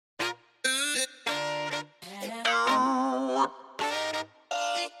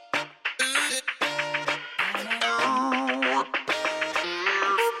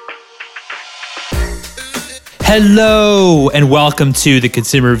Hello, and welcome to the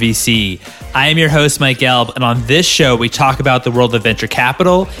Consumer VC. I am your host, Mike Gelb, and on this show, we talk about the world of venture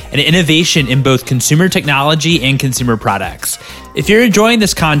capital and innovation in both consumer technology and consumer products. If you're enjoying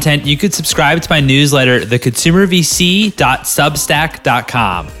this content, you could subscribe to my newsletter,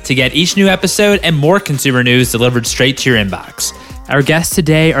 theconsumervc.substack.com, to get each new episode and more consumer news delivered straight to your inbox. Our guests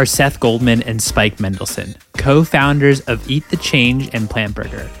today are Seth Goldman and Spike Mendelsohn, co-founders of Eat the Change and PLNT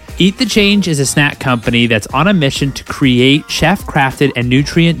Burger. Eat the Change is a snack company that's on a mission to create chef-crafted and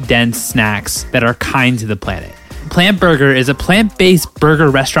nutrient-dense snacks that are kind to the planet. PLNT Burger is a plant-based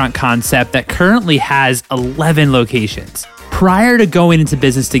burger restaurant concept that currently has 11 locations. Prior to going into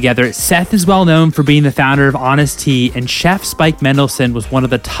business together, Seth is well known for being the founder of Honest Tea, and Chef Spike Mendelsohn was one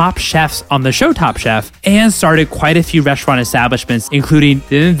of the top chefs on the show Top Chef and started quite a few restaurant establishments, including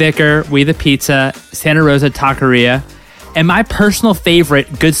VIm Victor, the Pizza, Rosa Taqueria, and my personal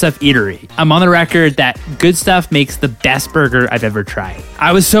favorite, Good Stuff Eatery. I'm on the record that Good Stuff makes the best burger I've ever tried.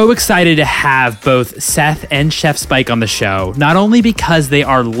 I was so excited to have both Seth and Chef Spike on the show, not only because they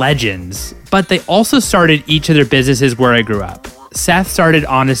are legends, but they also started each of their businesses where I grew up. Seth started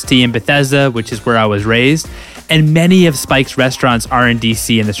Honest Tea in Bethesda, which is where I was raised, and many of Spike's restaurants are in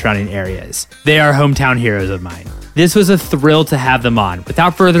DC and the surrounding areas. They are hometown heroes of mine. This was a thrill to have them on.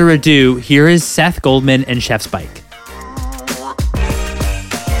 Without further ado, here is Seth Goldman and Chef Spike.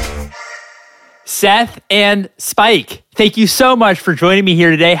 Seth and Spike, thank you so much for joining me here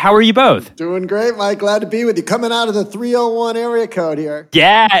today. How are you both? Doing great, Mike. Glad to be with you. Coming out of the 301 area code here.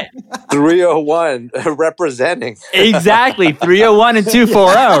 Yeah. 301, representing. Exactly. 301 and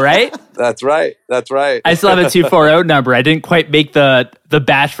 240, right? That's right. That's right. I still have a 240 number. I didn't quite make the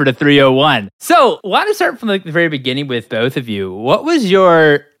batch for the 301. So I want to start from the very beginning with both of you. What was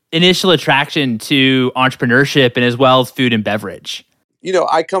your initial attraction to entrepreneurship and as well as food and beverage? You know,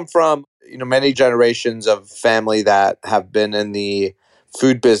 I come from many generations of family that have been in the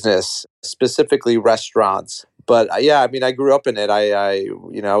food business, specifically restaurants. But I grew up in it. I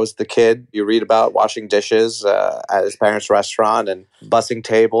was the kid you read about washing dishes at his parents' restaurant and bussing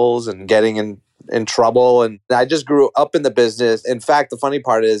tables and getting in trouble. And I just grew up in the business. In fact, the funny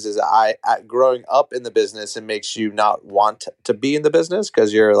part is growing up in the business, it makes you not want to be in the business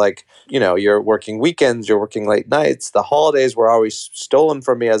because you're like, you're working weekends, you're working late nights. The holidays were always stolen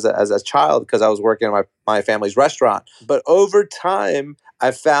from me as a child because I was working at my family's restaurant. But over time,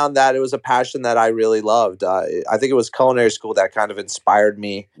 I found that it was a passion that I really loved. I think it was culinary school that kind of inspired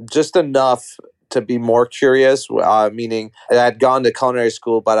me just enough to be more curious, meaning I had gone to culinary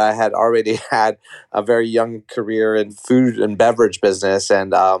school, but I had already had a very young career in food and beverage business.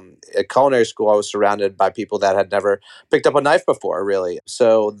 And at culinary school, I was surrounded by people that had never picked up a knife before, really.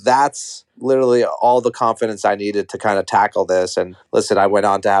 So that's literally all the confidence I needed to kind of tackle this. And listen, I went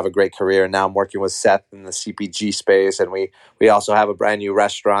on to have a great career, and now I'm working with Seth in the CPG space. And we also have a brand new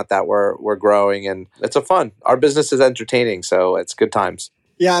restaurant that we're growing, and it's fun. Our business is entertaining, so it's good times.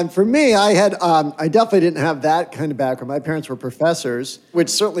 Yeah, and for me, I definitely didn't have that kind of background. My parents were professors, which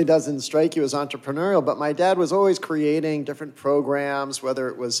certainly doesn't strike you as entrepreneurial, but my dad was always creating different programs, whether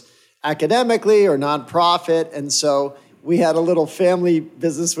it was academically or nonprofit. And so we had a little family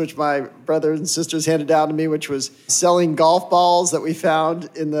business, which my brothers and sisters handed down to me, which was selling golf balls that we found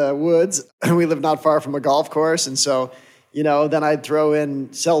in the woods. We lived not far from a golf course, and so then I'd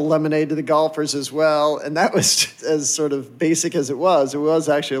sell lemonade to the golfers as well. And that was as sort of basic as it was. It was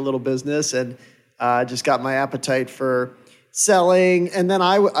actually a little business, and just got my appetite for selling. And then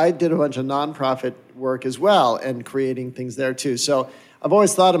I did a bunch of nonprofit work as well and creating things there too. So I've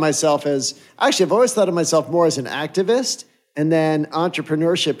always thought of myself more as an activist. And then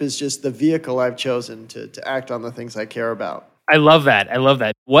entrepreneurship is just the vehicle I've chosen to act on the things I care about. I love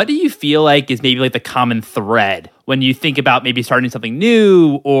that. What do you feel like is maybe like the common thread when you think about maybe starting something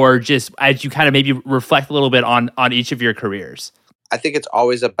new, or just as you kind of maybe reflect a little bit on each of your careers? I think it's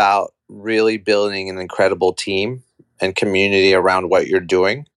always about really building an incredible team and community around what you're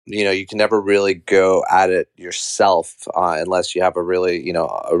doing. You can never really go at it yourself unless you have a really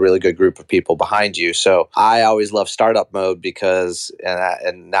good group of people behind you. So I always love startup mode because,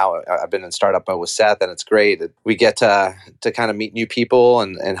 and now I've been in startup mode with Seth, and it's great. We get to kind of meet new people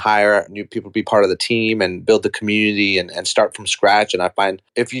and hire new people to be part of the team and build the community and start from scratch. And I find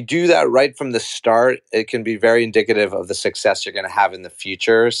if you do that right from the start, it can be very indicative of the success you're going to have in the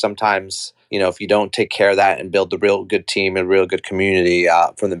future. Sometimes, if you don't take care of that and build a real good team and real good community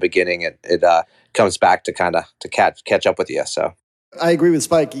from the beginning, it comes back to catch up with you. So I agree with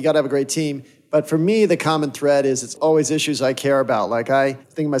Spike. You got to have a great team. But for me, the common thread is it's always issues I care about. Like I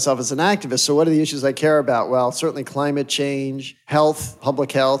think of myself as an activist. So what are the issues I care about? Well, certainly climate change, health,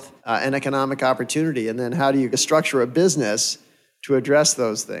 public health, and economic opportunity. And then how do you structure a business to address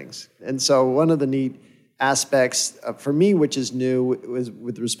those things? And so one of the neat aspects for me, which is new, was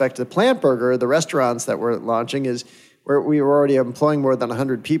with respect to PLNT Burger, the restaurants that we're launching, is where we were already employing more than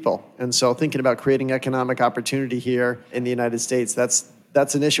 100 people. And so thinking about creating economic opportunity here in the United States,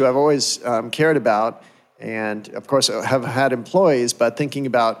 that's an issue I've always cared about. And of course, have had employees, but thinking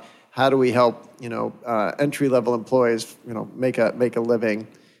about how do we help, entry-level employees, make a living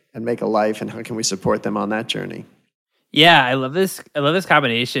and make a life, and how can we support them on that journey? Yeah, I love this. I love this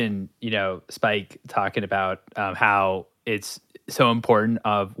combination. Spike talking about how it's so important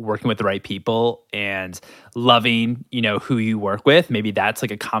of working with the right people and loving, who you work with. Maybe that's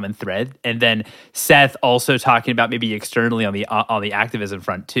like a common thread. And then Seth also talking about maybe externally on the activism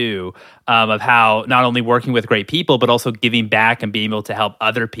front too, of how not only working with great people, but also giving back and being able to help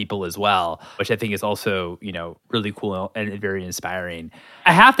other people as well, which I think is also, really cool and very inspiring.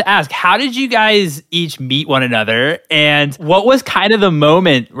 I have to ask, how did you guys each meet one another? And what was kind of the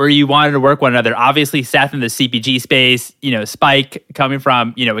moment where you wanted to work one another? Obviously, Seth in the CPG space, Spike coming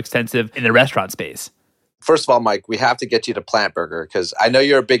from, extensive in the restaurant space. First of all, Mike, we have to get you to PLNT Burger because I know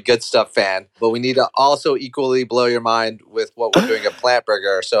you're a big Good Stuff fan, but we need to also equally blow your mind with what we're doing at PLNT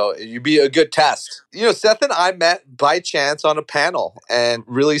Burger. So you'd be a good test. Seth and I met by chance on a panel, and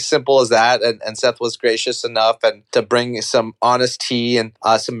really simple as that. And Seth was gracious enough and to bring some honest tea and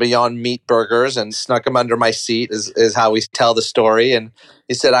some Beyond Meat burgers and snuck them under my seat is how we tell the story. And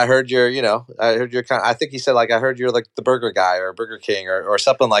he said, I heard you're I think he said, I heard you're like the burger guy or Burger King or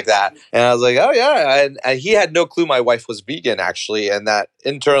something like that. And I was like, oh yeah. And he had no clue my wife was vegan actually. And that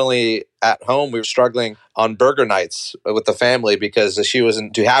internally at home, we were struggling on burger nights with the family because she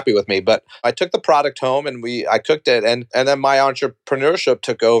wasn't too happy with me. But I took the product home and I cooked it. And then my entrepreneurship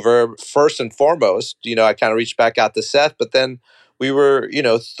took over first and foremost. I kind of reached back out to Seth, but then we were,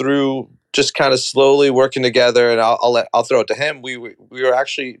 through just kind of slowly working together, and I'll throw it to him. We were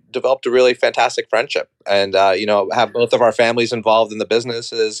actually developed a really fantastic friendship, and have both of our families involved in the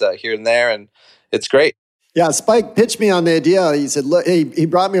businesses here and there, and it's great. Yeah, Spike pitched me on the idea. He said, look, he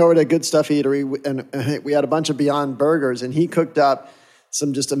brought me over to Good Stuff Eatery, and we had a bunch of Beyond Burgers, and he cooked up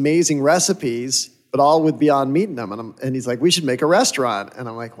some just amazing recipes, but all with Beyond Meat in them. And he's like, we should make a restaurant. And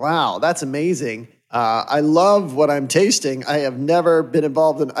I'm like, wow, that's amazing. I love what I'm tasting. I have never been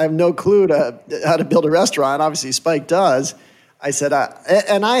involved I have no clue how to build a restaurant. Obviously, Spike does. I said,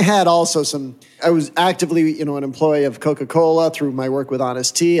 and I had also I was actively, an employee of Coca-Cola through my work with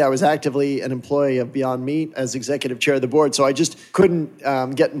Honest Tea. I was actively an employee of Beyond Meat as executive chair of the board. So I just couldn't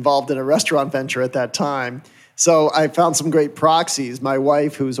get involved in a restaurant venture at that time. So I found some great proxies. My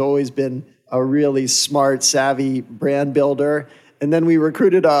wife, who's always been a really smart, savvy brand builder. And then we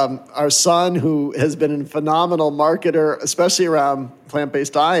recruited our son, who has been a phenomenal marketer, especially around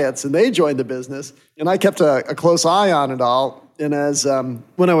plant-based diets, and they joined the business. And I kept a close eye on it all. And as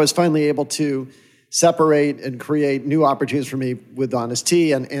when I was finally able to separate and create new opportunities for me with Honest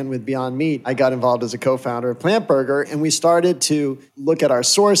Tea and with Beyond Meat, I got involved as a co-founder of PLNT Burger, and we started to look at our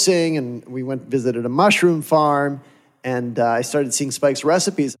sourcing, and we went and visited a mushroom farm, and I started seeing Spike's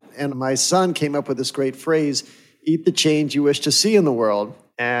recipes. And my son came up with this great phrase, eat the change you wish to see in the world.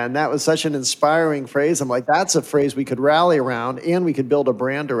 And that was such an inspiring phrase. I'm like, that's a phrase we could rally around and we could build a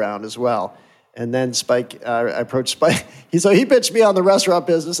brand around as well. And then Spike, I approached Spike. He pitched me on the restaurant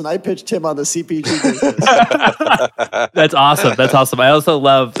business and I pitched him on the CPG business. That's awesome. That's awesome. I also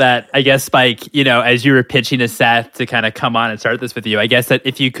love that, I guess, Spike, as you were pitching to Seth to kind of come on and start this with you, I guess that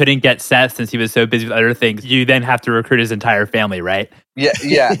if you couldn't get Seth since he was so busy with other things, you then have to recruit his entire family, right? Yeah,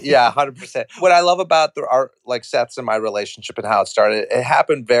 100%. What I love about our Seth's and my relationship and how it started, it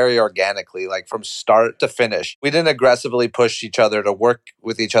happened very organically, from start to finish. We didn't aggressively push each other to work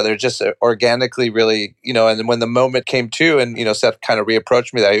with each other, just organically, really, and then when the moment came to, and Seth kind of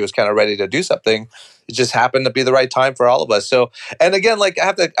reapproached me that he was kind of ready to do something. It just happened to be the right time for all of us. So, and again, I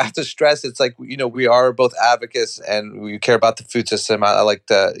have to stress, it's we are both advocates and we care about the food system. I like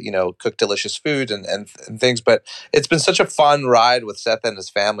to, cook delicious food and things, but it's been such a fun ride with Seth and his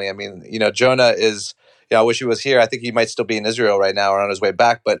family. I mean, Jonah is, I wish he was here. I think he might still be in Israel right now or on his way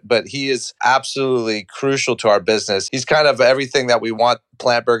back, but he is absolutely crucial to our business. He's kind of everything that we want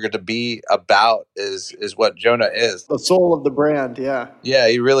PLNT Burger to be about is what Jonah is. The soul of the brand, yeah. Yeah,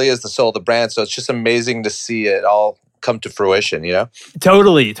 he really is the soul of the brand. So it's just amazing to see it all come to fruition,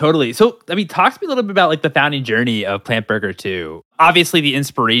 Totally. So, talk to me a little bit about the founding journey of PLNT Burger too. Obviously, the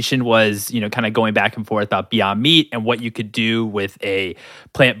inspiration was, kind of going back and forth about Beyond Meat and what you could do with a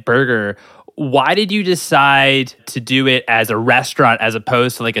PLNT Burger. Why did you decide to do it as a restaurant as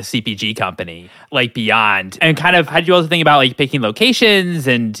opposed to like a CPG company like Beyond? And kind of how did you also think about like picking locations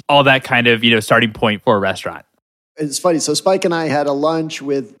and all that kind of, starting point for a restaurant? It's funny. So Spike and I had a lunch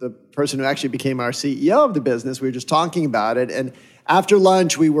with the person who actually became our CEO of the business. We were just talking about it. And after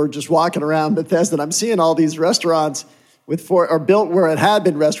lunch, we were just walking around Bethesda, and I'm seeing all these restaurants built where it had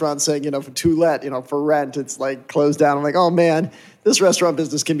been restaurants saying, for to let, for rent, it's like closed down. I'm like, oh man, this restaurant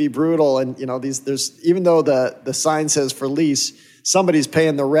business can be brutal. And, there's, even though the sign says for lease, somebody's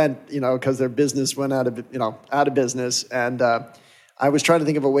paying the rent, because their business went out of business. And, I was trying to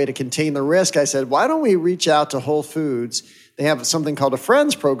think of a way to contain the risk. I said, why don't we reach out to Whole Foods? They have something called a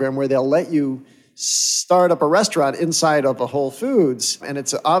Friends program where they'll let you start up a restaurant inside of a Whole Foods. And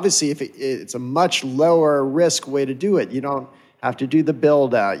it's obviously, it's a much lower risk way to do it. You don't have to do the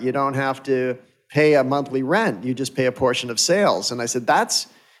build out. You don't have to pay a monthly rent. You just pay a portion of sales. And I said,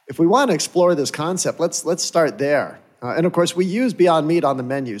 if we want to explore this concept, let's start there. And of course, we use Beyond Meat on the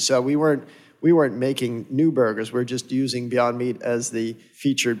menu. So we weren't making new burgers. We're just using Beyond Meat as the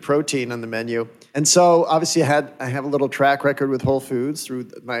featured protein on the menu. And so obviously I have a little track record with Whole Foods through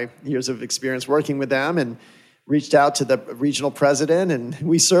my years of experience working with them, and reached out to the regional president, and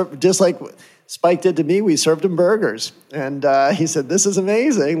we served, just like Spike did to me, we served him burgers. And he said, this is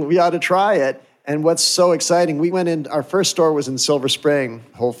amazing. We ought to try it. And what's so exciting, we went in, our first store was in Silver Spring,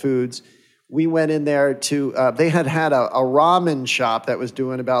 Whole Foods. We went in there to, they had a ramen shop that was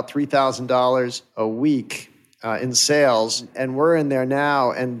doing about $3,000 a week in sales. And we're in there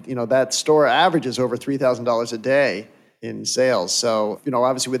now, and that store averages over $3,000 a day in sales. So,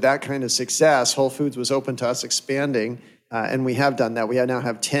 obviously with that kind of success, Whole Foods was open to us expanding. And we have done that. We now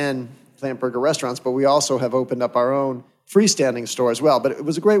have 10 plant burger restaurants, but we also have opened up our own freestanding store as well. But it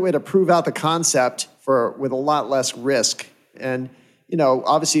was a great way to prove out the concept with a lot less risk. And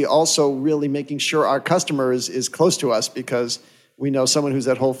obviously also really making sure our customer is close to us, because we know someone who's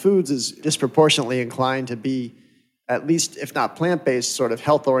at Whole Foods is disproportionately inclined to be at least, if not plant-based, sort of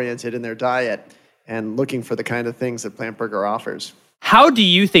health-oriented in their diet and looking for the kind of things that Plant Burger offers. How do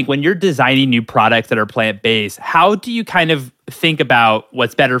you think, when you're designing new products that are plant-based, how do you kind of think about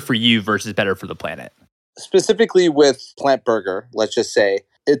what's better for you versus better for the planet? Specifically with Plant Burger, let's just say,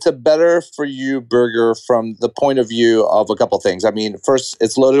 it's a better for you burger from the point of view of a couple things. I mean, first,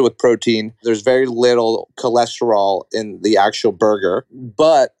 it's loaded with protein. There's very little cholesterol in the actual burger,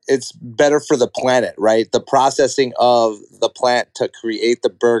 but it's better for the planet, right? The processing of the plant to create the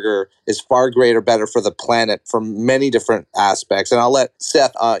burger is far greater, better for the planet from many different aspects. And I'll let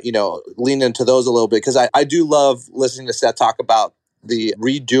Seth, lean into those a little bit, because I do love listening to Seth talk about the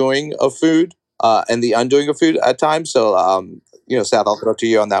redoing of food and the undoing of food at times. So, Seth, I'll throw it to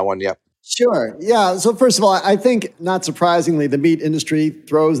you on that one. Yep. Sure. Yeah. So first of all, I think, not surprisingly, the meat industry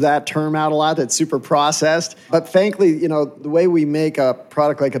throws that term out a lot. That's super processed. But frankly, the way we make a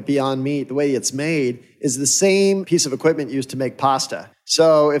product like a Beyond Meat, the way it's made, is the same piece of equipment used to make pasta.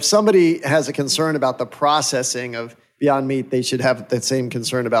 So if somebody has a concern about the processing of Beyond Meat, they should have the same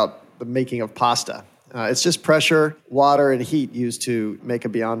concern about the making of pasta. It's just pressure, water, and heat used to make a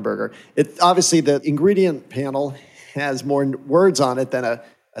Beyond Burger. Obviously, the ingredient panel has more words on it than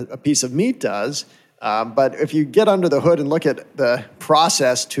a piece of meat does. But if you get under the hood and look at the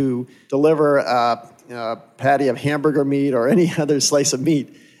process to deliver a patty of hamburger meat or any other slice of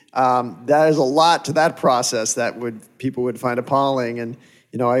meat, there's a lot to that process that people would find appalling. And,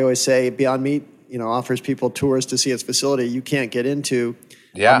 I always say Beyond Meat, offers people tours to see its facility. You can't get into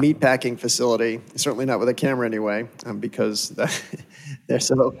a meat packing facility, certainly not with a camera anyway, because they're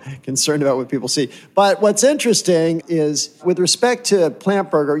so concerned about what people see. But what's interesting is, with respect to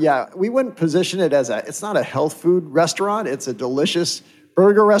Plant Burger, we wouldn't position it it's not a health food restaurant. It's a delicious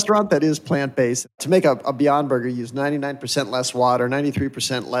burger restaurant that is plant-based. To make a Beyond Burger, you use 99% less water,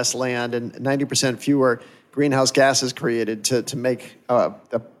 93% less land, and 90% fewer greenhouse gases created to make a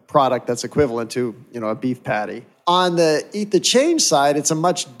product that's equivalent to, a beef patty. On the Eat the Change side, it's a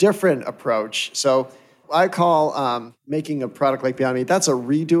much different approach. So I call making a product like Beyond Meat, that's a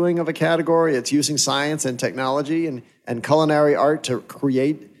redoing of a category. It's using science and technology and culinary art to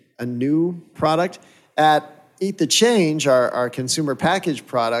create a new product. At Eat the Change, our consumer packaged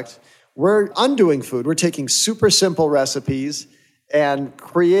product, we're undoing food. We're taking super simple recipes and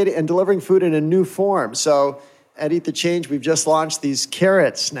creating and delivering food in a new form. So at Eat the Change, we've just launched these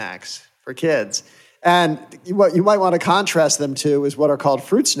carrot snacks for kids. And what you might want to contrast them to is what are called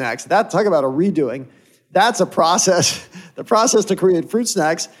fruit snacks. Talk about a redoing. That's a process. The process to create fruit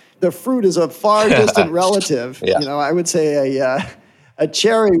snacks, the fruit is a far distant relative. Yeah. I would say a a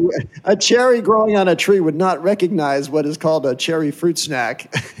cherry a cherry growing on a tree would not recognize what is called a cherry fruit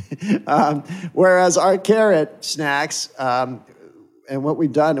snack. Whereas our carrot snacks, and what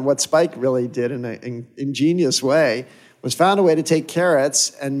we've done and what Spike really did in an ingenious way was found a way to take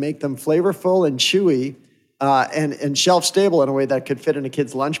carrots and make them flavorful and chewy and shelf stable in a way that could fit in a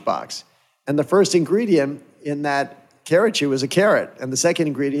kid's lunchbox. And the first ingredient in that carrot chew is a carrot, and the second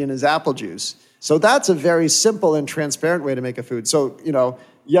ingredient is apple juice. So that's a very simple and transparent way to make a food. So,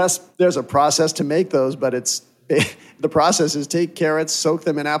 yes, there's a process to make those, but the process is take carrots, soak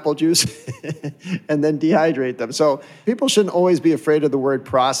them in apple juice, and then dehydrate them. So people shouldn't always be afraid of the word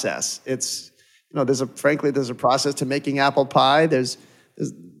process. It's, there's a process to making apple pie. There's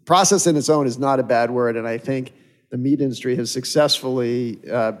process in its own is not a bad word, and I think the meat industry has successfully,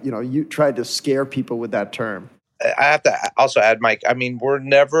 you tried to scare people with that term. I have to also add, Mike, I mean, we're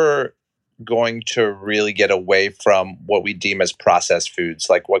never going to really get away from what we deem as processed foods,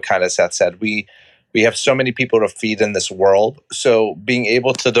 like what kind of Seth said. We have so many people to feed in this world. So being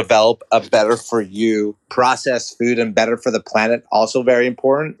able to develop a better for you processed food and better for the planet, also very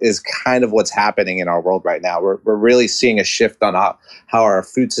important, is kind of what's happening in our world right now. We're really seeing a shift on how our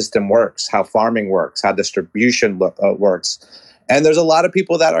food system works, how farming works, how distribution works. And there's a lot of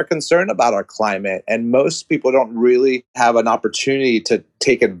people that are concerned about our climate, and most people don't really have an opportunity to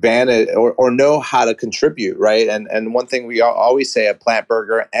take advantage or know how to contribute, right? And one thing we always say at Plant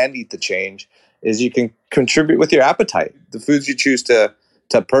Burger and Eat the Change is you can contribute with your appetite. The foods you choose to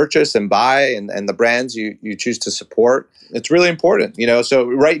purchase and buy and the brands you choose to support, it's really important. So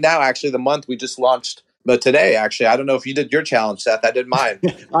right now, actually, the month we just launched. But today, actually, I don't know if you did your challenge, Seth. I did mine.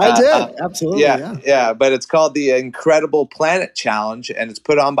 I did. Absolutely. Yeah. But it's called the Incredible Planet Challenge, and it's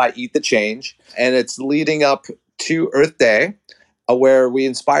put on by Eat the Change. And it's leading up to Earth Day, where we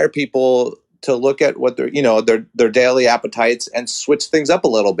inspire people to look at what their daily appetites and switch things up a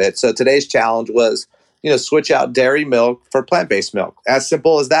little bit. So today's challenge was, switch out dairy milk for plant-based milk. As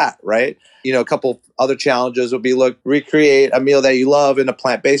simple as that, right? A couple other challenges would be, recreate a meal that you love in a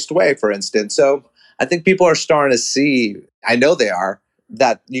plant-based way, for instance. So I think people are starting to see, I know they are,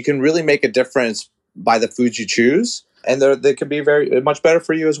 that you can really make a difference by the foods you choose, and they can be very much better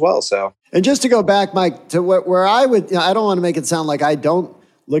for you as well. So, and just to go back, Mike, to where I would, I don't want to make it sound like I don't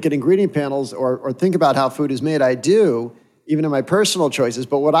look at ingredient panels or think about how food is made. I do, even in my personal choices.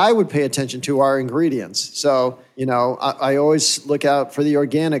 But what I would pay attention to are ingredients. So, I always look out for the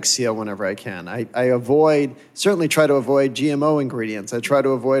organic seal whenever I can. I certainly try to avoid GMO ingredients. I try to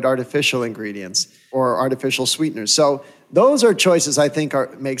avoid artificial ingredients or artificial sweeteners. So those are choices I think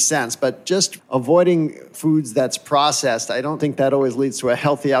make sense. But just avoiding foods that's processed, I don't think that always leads to a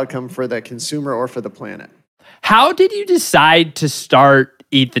healthy outcome for the consumer or for the planet. How did you decide to start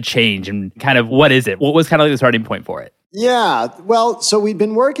Eat the Change, and kind of what is it? What was kind of like the starting point for it? Yeah, well, so we'd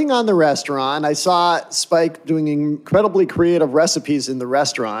been working on the restaurant. I saw Spike doing incredibly creative recipes in the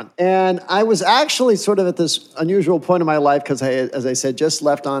restaurant. And I was actually sort of at this unusual point in my life because as I said, just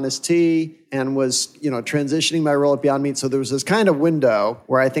left Honest Tea and was, transitioning my role at Beyond Meat. So there was this kind of window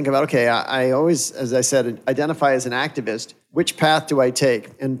where I think about, okay, I always, as I said, identify as an activist. Which path do I take?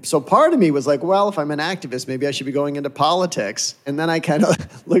 And so part of me was like, well, if I'm an activist, maybe I should be going into politics. And then I kind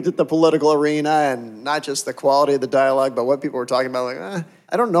of looked at the political arena and not just the quality of the dialogue, but what people were talking about. Like,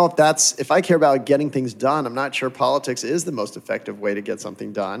 I don't know if I care about getting things done, I'm not sure politics is the most effective way to get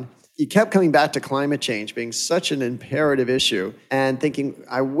something done. You kept coming back to climate change being such an imperative issue and thinking,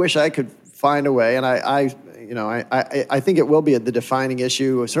 I wish I could find a way. And I think it will be the defining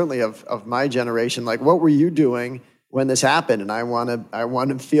issue, certainly of my generation. Like, what were you doing when this happened? And I want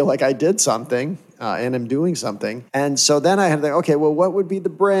to feel like I did something and am doing something. And so then I had to think, okay, well, what would be the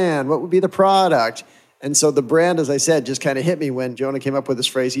brand? What would be the product? And so the brand, as I said, just kind of hit me when Jonah came up with this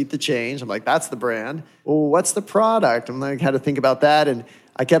phrase, Eat the Change. I'm like, that's the brand. Well, what's the product? I'm like, had to think about that. And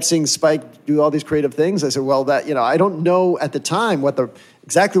I kept seeing Spike do all these creative things. I said, well, I don't know at the time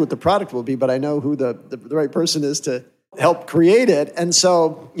exactly what the product will be, but I know who the right person is to help create it. And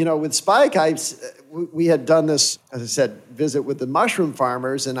so, with Spike, we had done this, as I said, visit with the mushroom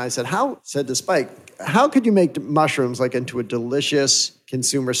farmers. And I said to Spike, how could you make mushrooms into a delicious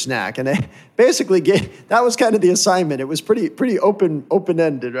consumer snack? And it basically that was kind of the assignment. It was pretty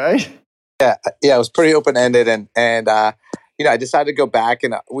open-ended, right? Yeah, it was pretty open-ended. And I decided to go back,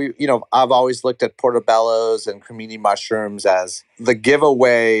 and I've always looked at portobellos and cremini mushrooms as the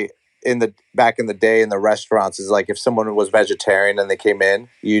giveaway back in the day in the restaurants. Is like if someone was vegetarian and they came in,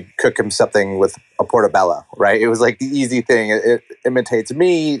 you'd cook them something with a portobello, right? It was like the easy thing. It imitates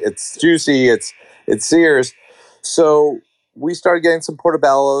meat. It's juicy. It sears. So we started getting some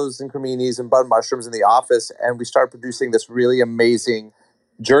portobellos and creminis and bun mushrooms in the office, and we started producing this really amazing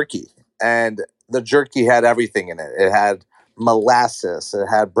jerky. And the jerky had everything in it. It had molasses, it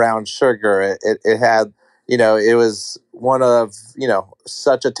had brown sugar, it had, it was one of,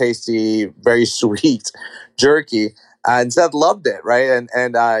 such a tasty, very sweet jerky. And Seth loved it, right?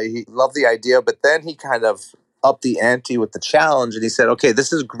 And he loved the idea, but then he kind of upped the ante with the challenge, and he said, okay,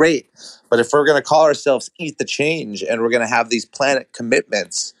 this is great, but if we're going to call ourselves Eat the Change and we're going to have these planet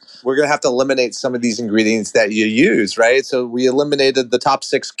commitments, we're going to have to eliminate some of these ingredients that you use, right? So we eliminated the top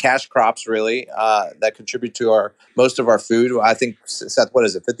 6 cash crops, really, that contribute to most of our food. I think, Seth, what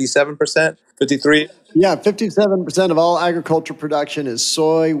is it, 57%? 53? Yeah, 57% of all agricultural production is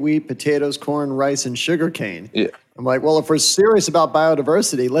soy, wheat, potatoes, corn, rice, and sugarcane. Yeah. I'm like, well, if we're serious about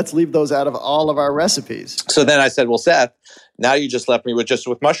biodiversity, let's leave those out of all of our recipes. So then I said, well, Seth, now you just left me with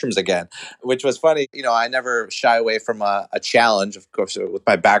mushrooms again, which was funny. I never shy away from a challenge, of course, with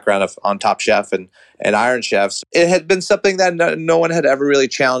my background on Top Chef and Iron Chefs. It had been something that no one had ever really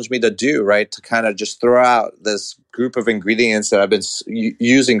challenged me to do, right? To kind of just throw out this group of ingredients that I've been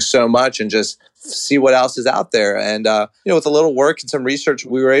using so much and just see what else is out there. And, with a little work and some research,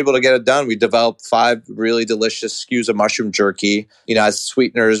 we were able to get it done. We developed 5 really delicious SKUs of mushroom jerky. As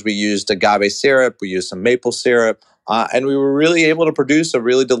sweeteners, we used agave syrup, we used some maple syrup. And we were really able to produce a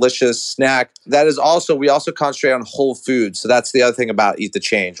really delicious snack. That is we also concentrate on whole food. So that's the other thing about Eat the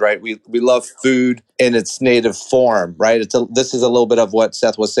Change, right? We love food in its native form, right? This is a little bit of what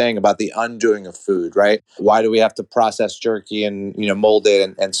Seth was saying about the undoing of food, right? Why do we have to process jerky and, mold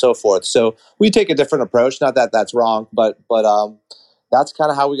it and so forth? So we take a different approach. Not that that's wrong, but that's kind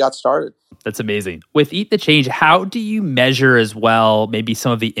of how we got started. That's amazing. With Eat the Change, how do you measure as well maybe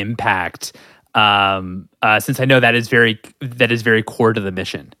some of the impact? Since I know that is very core to the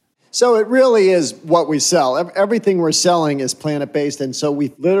mission. So it really is what we sell. Everything we're selling is planet-based, and so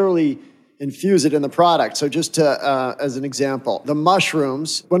we literally infuse it in the product. So just as an example, the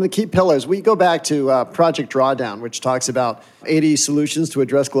mushrooms, one of the key pillars, we go back to Project Drawdown, which talks about 80 solutions to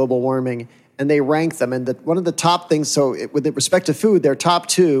address global warming, and they rank them. And one of the top things, with respect to food, their top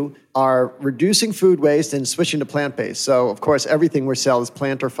 2 are reducing food waste and switching to plant-based. So, of course, everything we sell is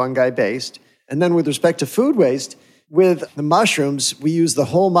plant or fungi-based. And then with respect to food waste, with the mushrooms, we use the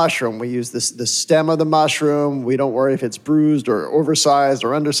whole mushroom. We use the stem of the mushroom. We don't worry if it's bruised or oversized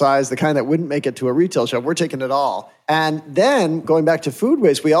or undersized, the kind that wouldn't make it to a retail shelf. We're taking it all. And then going back to food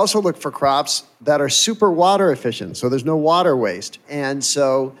waste, we also look for crops that are super water efficient, so there's no water waste. And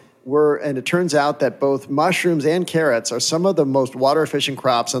so it turns out that both mushrooms and carrots are some of the most water efficient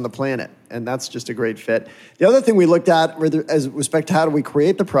crops on the planet. And that's just a great fit. The other thing we looked at as respect to how do we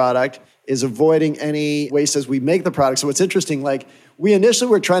create the product is avoiding any waste as we make the product. So it's interesting, we initially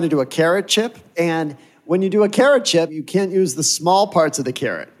were trying to do a carrot chip, and when you do a carrot chip, you can't use the small parts of the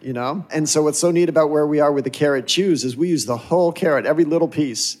carrot, And so what's so neat about where we are with the carrot chews is we use the whole carrot, every little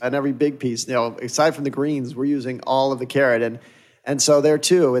piece and every big piece. Aside from the greens, we're using all of the carrot. And so there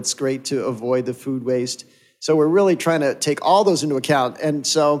too, it's great to avoid the food waste. So we're really trying to take all those into account. And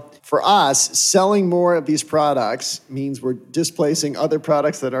so for us, selling more of these products means we're displacing other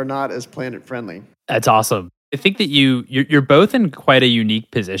products that are not as planet friendly. That's awesome. I think that you're both in quite a unique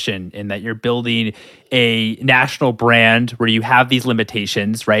position in that you're building a national brand where you have these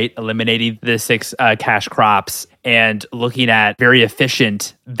limitations, right? Eliminating the 6 cash crops and looking at very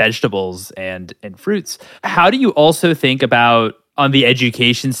efficient vegetables and fruits. How do you also think about on the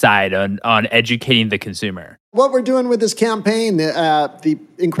education side, on educating the consumer? What we're doing with this campaign, the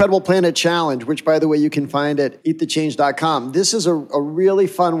Incredible Planet Challenge, which, by the way, you can find at eatthechange.com. This is a really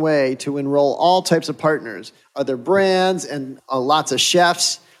fun way to enroll all types of partners, other brands, and lots of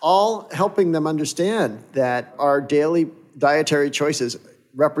chefs, all helping them understand that our daily dietary choices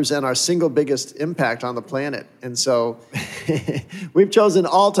represent our single biggest impact on the planet. And so we've chosen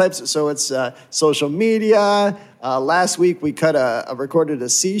all types. So it's social media. Last week we recorded a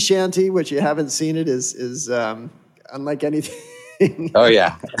sea shanty, which you haven't seen. It is unlike anything. Oh,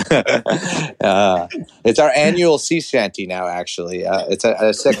 yeah. It's our annual sea shanty now, actually. It's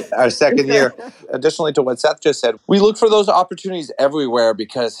our second year. Additionally to what Seth just said, we look for those opportunities everywhere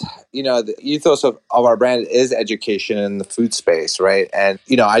because, the ethos of our brand is education in the food space, right? And,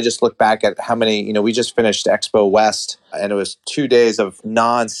 I just look back at how many, we just finished Expo West, and it was 2 days of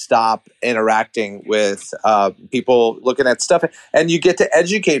nonstop interacting with people looking at stuff. And you get to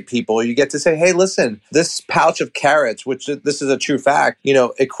educate people. You get to say, hey, listen, this pouch of carrots, which this is a true fact,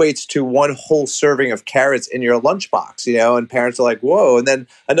 equates to one whole serving of carrots in your lunchbox, and parents are like, whoa. And then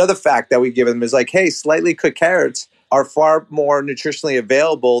another fact that we give them is like, hey, slightly cooked carrots are far more nutritionally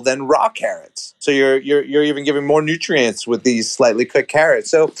available than raw carrots. So you're even giving more nutrients with these slightly cooked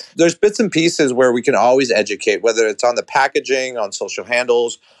carrots. So there's bits and pieces where we can always educate, whether it's on the packaging, on social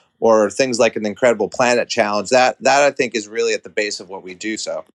handles, or things like an Incredible Planet challenge. That I think is really at the base of what we do.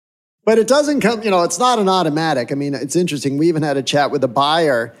 So. But it doesn't come, it's not an automatic. I mean, it's interesting. We even had a chat with a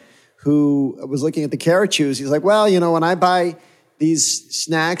buyer who was looking at the carrot chews. He's like, well, when I buy these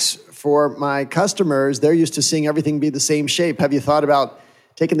snacks for my customers, they're used to seeing everything be the same shape. Have you thought about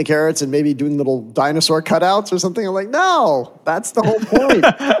taking the carrots and maybe doing little dinosaur cutouts or something? I'm like, no, that's the whole point.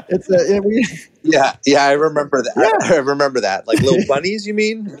 Yeah, I remember that. Yeah. I remember that. Like little bunnies, you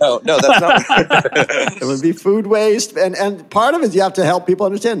mean? No, that's not. It would be food waste. And part of it is you have to help people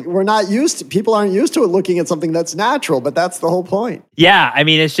understand. People aren't used to it looking at something that's natural, but that's the whole point. Yeah, I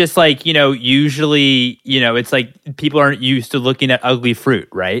mean, it's just like, usually, it's like people aren't used to looking at ugly fruit,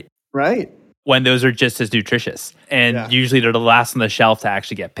 right? Right. When those are just as nutritious. And usually they're the last on the shelf to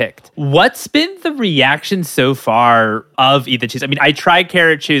actually get picked. What's been the reaction so far of Eat the Cheese? I mean, I tried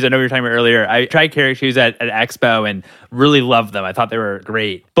carrot chews. I know we were talking about earlier. I tried carrot chews at Expo and really loved them. I thought they were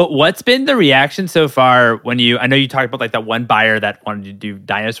great. But what's been the reaction so far when I know you talked about like that one buyer that wanted to do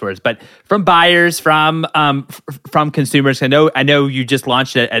dinosaurs, but from buyers, from consumers. I know you just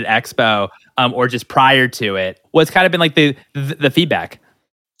launched it at Expo or just prior to it. What's kind of been like the feedback?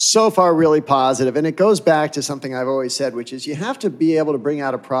 So far, really positive. And it goes back to something I've always said, which is you have to be able to bring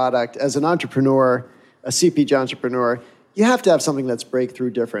out a product as an entrepreneur, a CPG entrepreneur. You have to have something that's breakthrough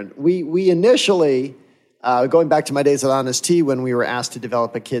different. We initially, going back to my days at Honest Tea, when we were asked to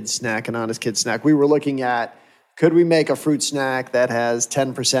develop an Honest Kid snack, we were looking at, could we make a fruit snack that has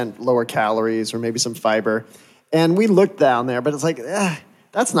 10% lower calories or maybe some fiber? And we looked down there, but it's like,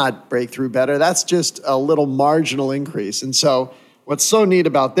 that's not breakthrough better. That's just a little marginal increase. And so what's so neat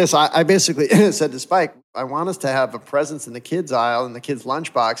about this, I basically said to Spike, I want us to have a presence in the kids' aisle, in the kids'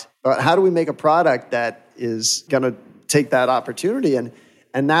 lunchbox, but how do we make a product that is going to take that opportunity? And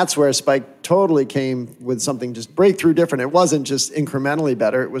that's where Spike totally came with something just breakthrough different. It wasn't just incrementally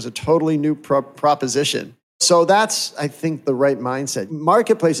better. It was a totally new proposition. So that's, I think, the right mindset.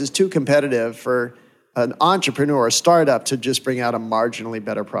 Marketplace is too competitive for an entrepreneur, a startup, to just bring out a marginally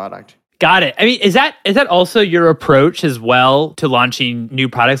better product. Got it. I mean, is that also your approach as well to launching new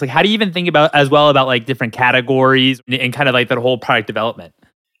products? Like, how do you even think about like different categories and kind of like that whole product development?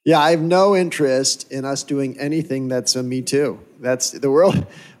 Yeah, I have no interest in us doing anything that's a me too. That's the world.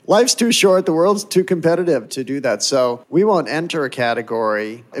 Life's too short. The world's too competitive to do that. So we won't enter a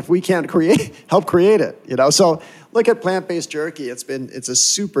category if we can't help create it. So look at plant-based jerky. It's a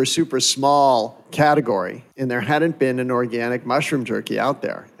super, super small category, and there hadn't been an organic mushroom jerky out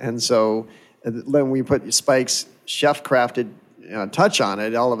there. And so when we put Spike's chef-crafted touch on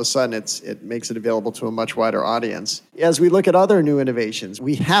it, all of a sudden it makes it available to a much wider audience. As we look at other new innovations,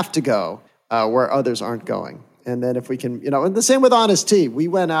 we have to go where others aren't going. And then if we can, and the same with Honest Tea. We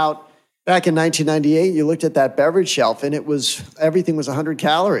went out back in 1998, you looked at that beverage shelf and everything was 100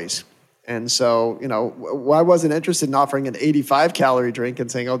 calories. And so, I wasn't interested in offering an 85 calorie drink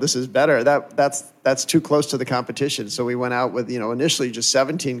and saying, oh, this is better. That's too close to the competition. So we went out with, initially just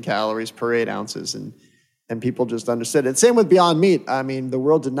 17 calories per 8 ounces and people just understood it. Same with Beyond Meat. I mean, the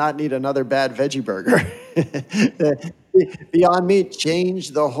world did not need another bad veggie burger. Beyond Meat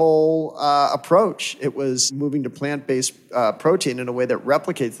changed the whole approach. It was moving to plant-based protein in a way that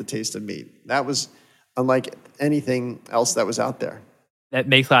replicates the taste of meat. That was unlike anything else that was out there. That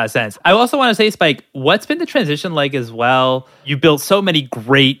makes a lot of sense. I also want to say, Spike, what's been the transition like as well? You built so many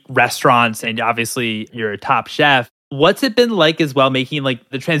great restaurants and obviously you're a top chef. What's it been like as well, making like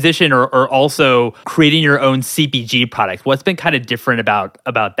the transition or also creating your own CPG product? What's been kind of different about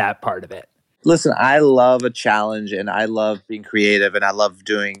that part of it? Listen, I love a challenge and I love being creative and I love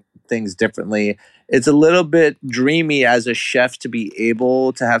doing things differently. It's a little bit dreamy as a chef to be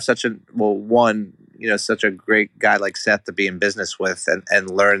able to have such a great guy like Seth to be in business with and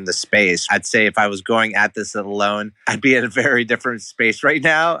learn the space. I'd say if I was going at this alone, I'd be in a very different space right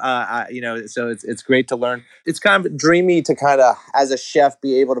now. So it's great to learn. It's kind of dreamy to kind of, as a chef,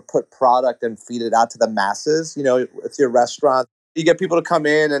 be able to put product and feed it out to the masses. With your restaurant, you get people to come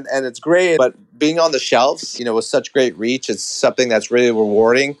in and it's great. But being on the shelves, with such great reach, it's something that's really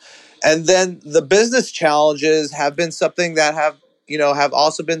rewarding. And then the business challenges have been something that have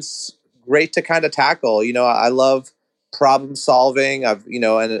also been great to kind of tackle. I love problem solving.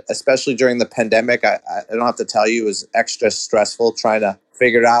 And especially during the pandemic, I don't have to tell you, it was extra stressful trying to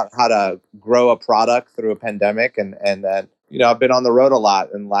figure out how to grow a product through a pandemic. And then, I've been on the road a lot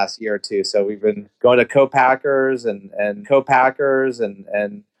in the last year or two. So we've been going to co-packers and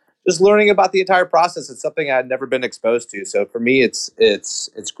just learning about the entire process. It's something I'd never been exposed to. So for me, it's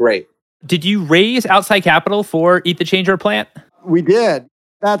great. Did you raise outside capital for Eat the Change or Plant? We did.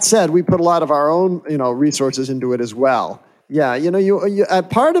 That said, we put a lot of our own, resources into it as well. Yeah, you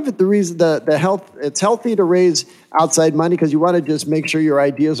part of it, the reason the health, it's healthy to raise outside money because you want to just make sure your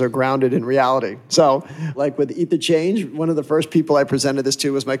ideas are grounded in reality. So, like with Eat the Change, one of the first people I presented this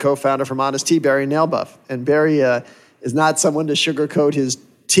to was my co-founder from Honest Tea, Barry Nailbuff, and Barry is not someone to sugarcoat his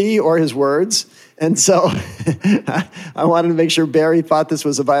tea or his words. And so I wanted to make sure Barry thought this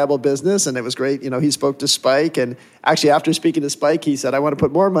was a viable business, and it was great. He spoke to Spike, and actually after speaking to Spike, he said, I want to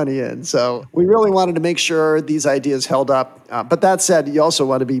put more money in. So we really wanted to make sure these ideas held up. But that said, you also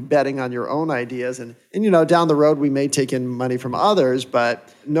want to be betting on your own ideas. And down the road, we may take in money from others,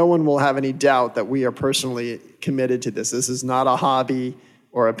 but no one will have any doubt that we are personally committed to this. This is not a hobby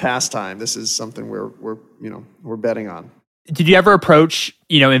or a pastime. This is something we're betting on. Did you ever approach,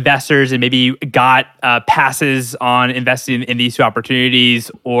 investors and maybe got passes on investing in these two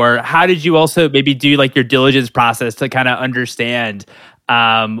opportunities? Or how did you also maybe do like your diligence process to kind of understand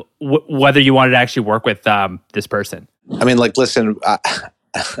whether you wanted to actually work with this person? I mean, listen,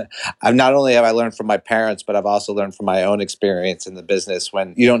 I've not only have I learned from my parents, but I've also learned from my own experience in the business.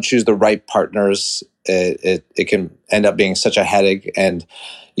 When you don't choose the right partners, it can end up being such a headache. And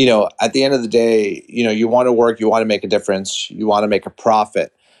at the end of the day, you want to work, you want to make a difference, you want to make a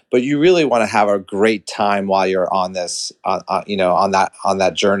profit, but you really want to have a great time while you're on this, on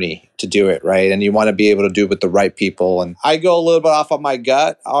that journey to do it, right? And you want to be able to do it with the right people. And I go a little bit off on my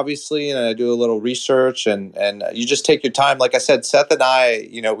gut, obviously, and I do a little research, and you just take your time. Like I said, Seth and I,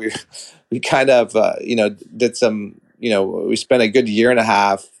 we kind of, did some, we spent a good year and a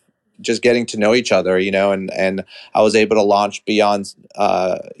half just getting to know each other, and I was able to launch beyond,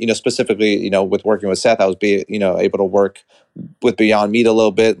 specifically, with working with Seth, I was able to work with Beyond Meat a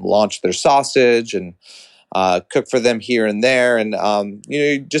little bit, launch their sausage and cook for them here and there. And,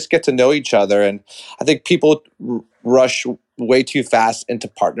 you just get to know each other. And I think people rush way too fast into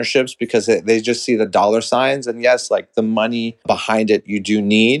partnerships because they just see the dollar signs. And yes, like the money behind it, you do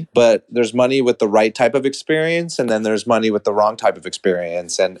need, but there's money with the right type of experience. And then there's money with the wrong type of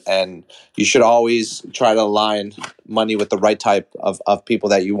experience. And you should always try to align money with the right type of people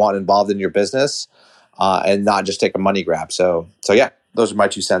that you want involved in your business, and not just take a money grab. So yeah, those are my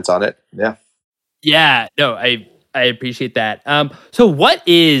 2 cents on it. Yeah. Yeah, no, I appreciate that. So what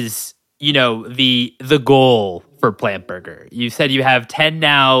is, the goal for Plant Burger? You said you have 10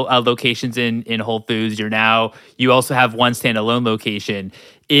 now locations in Whole Foods. You also have one standalone location.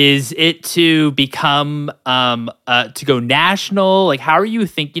 Is it to become, to go national? Like, how are you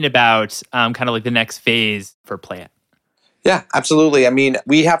thinking about kind of like the next phase for Plant? Yeah, absolutely. I mean,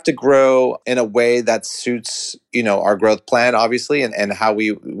 we have to grow in a way that suits, our growth plan, obviously, and how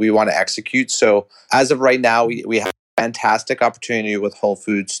we want to execute. So as of right now, we have a fantastic opportunity with Whole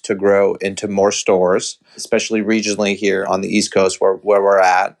Foods to grow into more stores, especially regionally here on the East Coast where we're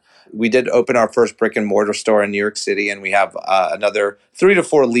at. We did open our first brick and mortar store in New York City, and we have another 3 to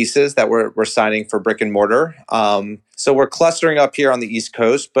 4 leases that we're signing for brick and mortar. So we're clustering up here on the East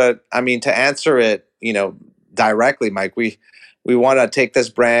Coast. But I mean, to answer it, directly, Mike, we want to take this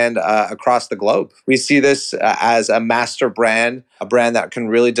brand across the globe. We see this as a master brand, a brand that can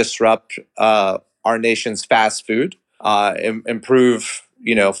really disrupt our nation's fast food, improve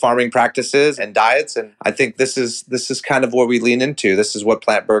farming practices and diets. And I think this is kind of what we lean into. This is what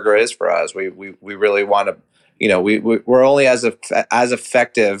Plant Burger is for us. We really want to, we're only as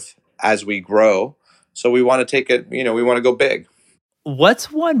effective as we grow. So we want to take it, we want to go big.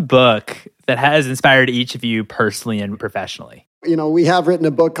 What's one book that has inspired each of you personally and professionally? We have written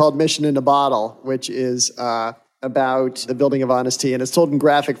a book called Mission in a Bottle, which is about the building of Honest Tea, and it's told in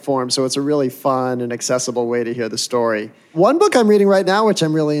graphic form, so it's a really fun and accessible way to hear the story. One book I'm reading right now, which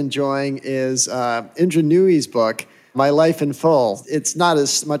I'm really enjoying, is Indra Nooyi's book, My Life in Full. It's not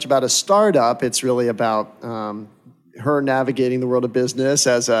as much about a startup. It's really about her navigating the world of business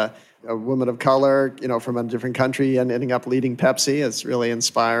as a woman of color, from a different country and ending up leading Pepsi. It's really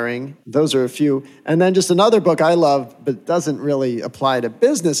inspiring. Those are a few. And then just another book I love, but doesn't really apply to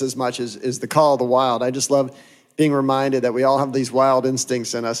business as much, is The Call of the Wild. I just love being reminded that we all have these wild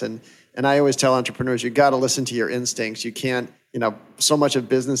instincts in us. And I always tell entrepreneurs, you got to listen to your instincts. You can't, so much of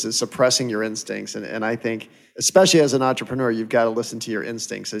business is suppressing your instincts. And I think, especially as an entrepreneur, you've got to listen to your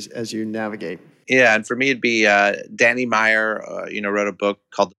instincts as you navigate. Yeah, and for me, it'd be Danny Meyer, wrote a book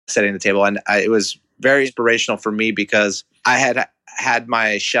called Setting the Table. And it was very inspirational for me because I had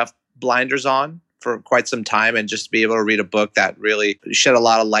my chef blinders on for quite some time, and just to be able to read a book that really shed a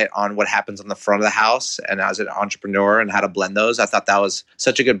lot of light on what happens on the front of the house and as an entrepreneur and how to blend those. I thought that was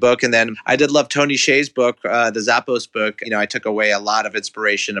such a good book. And then I did love Tony Hsieh's book, the Zappos book. I took away a lot of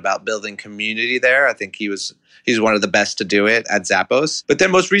inspiration about building community there. I think he's one of the best to do it at Zappos. But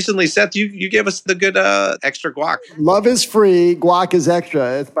then most recently, Seth, you gave us the good extra guac. Love is free, guac is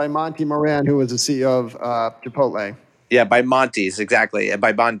extra. It's by Monty Moran, who was the CEO of Chipotle. Yeah, by Monty's, exactly,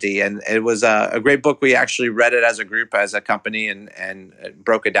 by Monty. And it was a great book. We actually read it as a group, as a company, and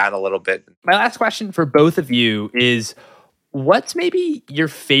broke it down a little bit. My last question for both of you is, what's maybe your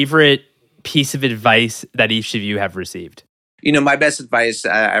favorite piece of advice that each of you have received? My best advice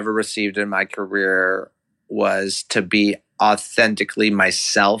I ever received in my career was to be authentically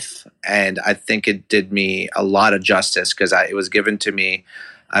myself. And I think it did me a lot of justice because it was given to me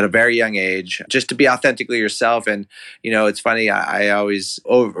at a very young age, just to be authentically yourself. And, it's funny, I always,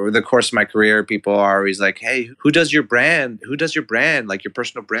 over the course of my career, people are always like, hey, who does your brand? Who does your brand? Like your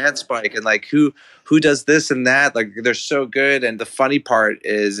personal brand, Spike? And like, who does this and that? Like, they're so good. And the funny part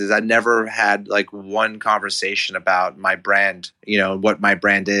is I never had like one conversation about my brand, what my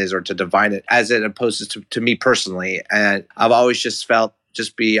brand is, or to define it as it opposes to me personally. And I've always just felt,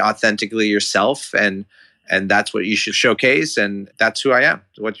 just be authentically yourself, and that's what you should showcase, and that's who I am.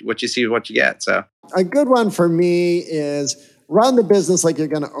 What you see is what you get. So a good one for me is run the business like you're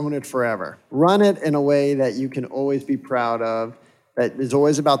going to own it forever. Run it in a way that you can always be proud of, that is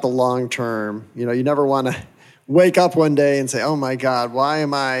always about the long term. You never want to wake up one day and say, oh my God, why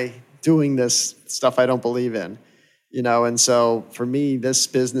am I doing this stuff I don't believe in? And so for me, this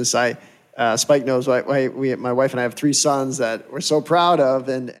business, Spike knows, my wife and I have 3 sons that we're so proud of,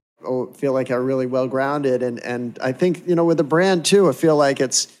 and feel like are really well grounded. And I think, with the brand too, I feel like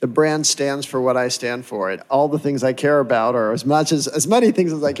the brand stands for what I stand for. All the things I care about, or as many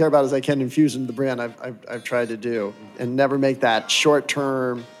things as I care about as I can infuse into the brand, I've tried to do, and never make that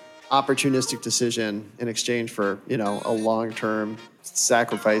short-term opportunistic decision in exchange for, a long-term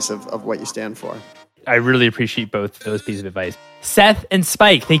sacrifice of what you stand for. I really appreciate both those pieces of advice. Seth and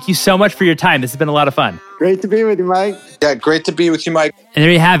Spike, thank you so much for your time. This has been a lot of fun. Great to be with you, Mike. Yeah, great to be with you, Mike. And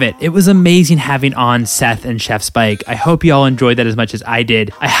there you have it. It was amazing having on Seth and Chef Spike. I hope you all enjoyed that as much as I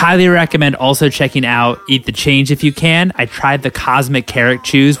did. I highly recommend also checking out Eat the Change if you can. I tried the Cosmic Carrot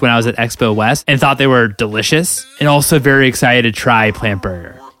Chews when I was at Expo West and thought they were delicious, and also very excited to try Plant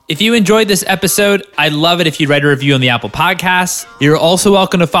Burger. If you enjoyed this episode, I'd love it if you'd write a review on the Apple Podcasts. You're also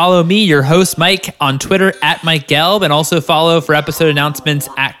welcome to follow me, your host, Mike, on Twitter @MikeGelb, and also follow for episode announcements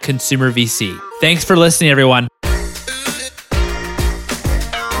 @ConsumerVC. Thanks for listening, everyone.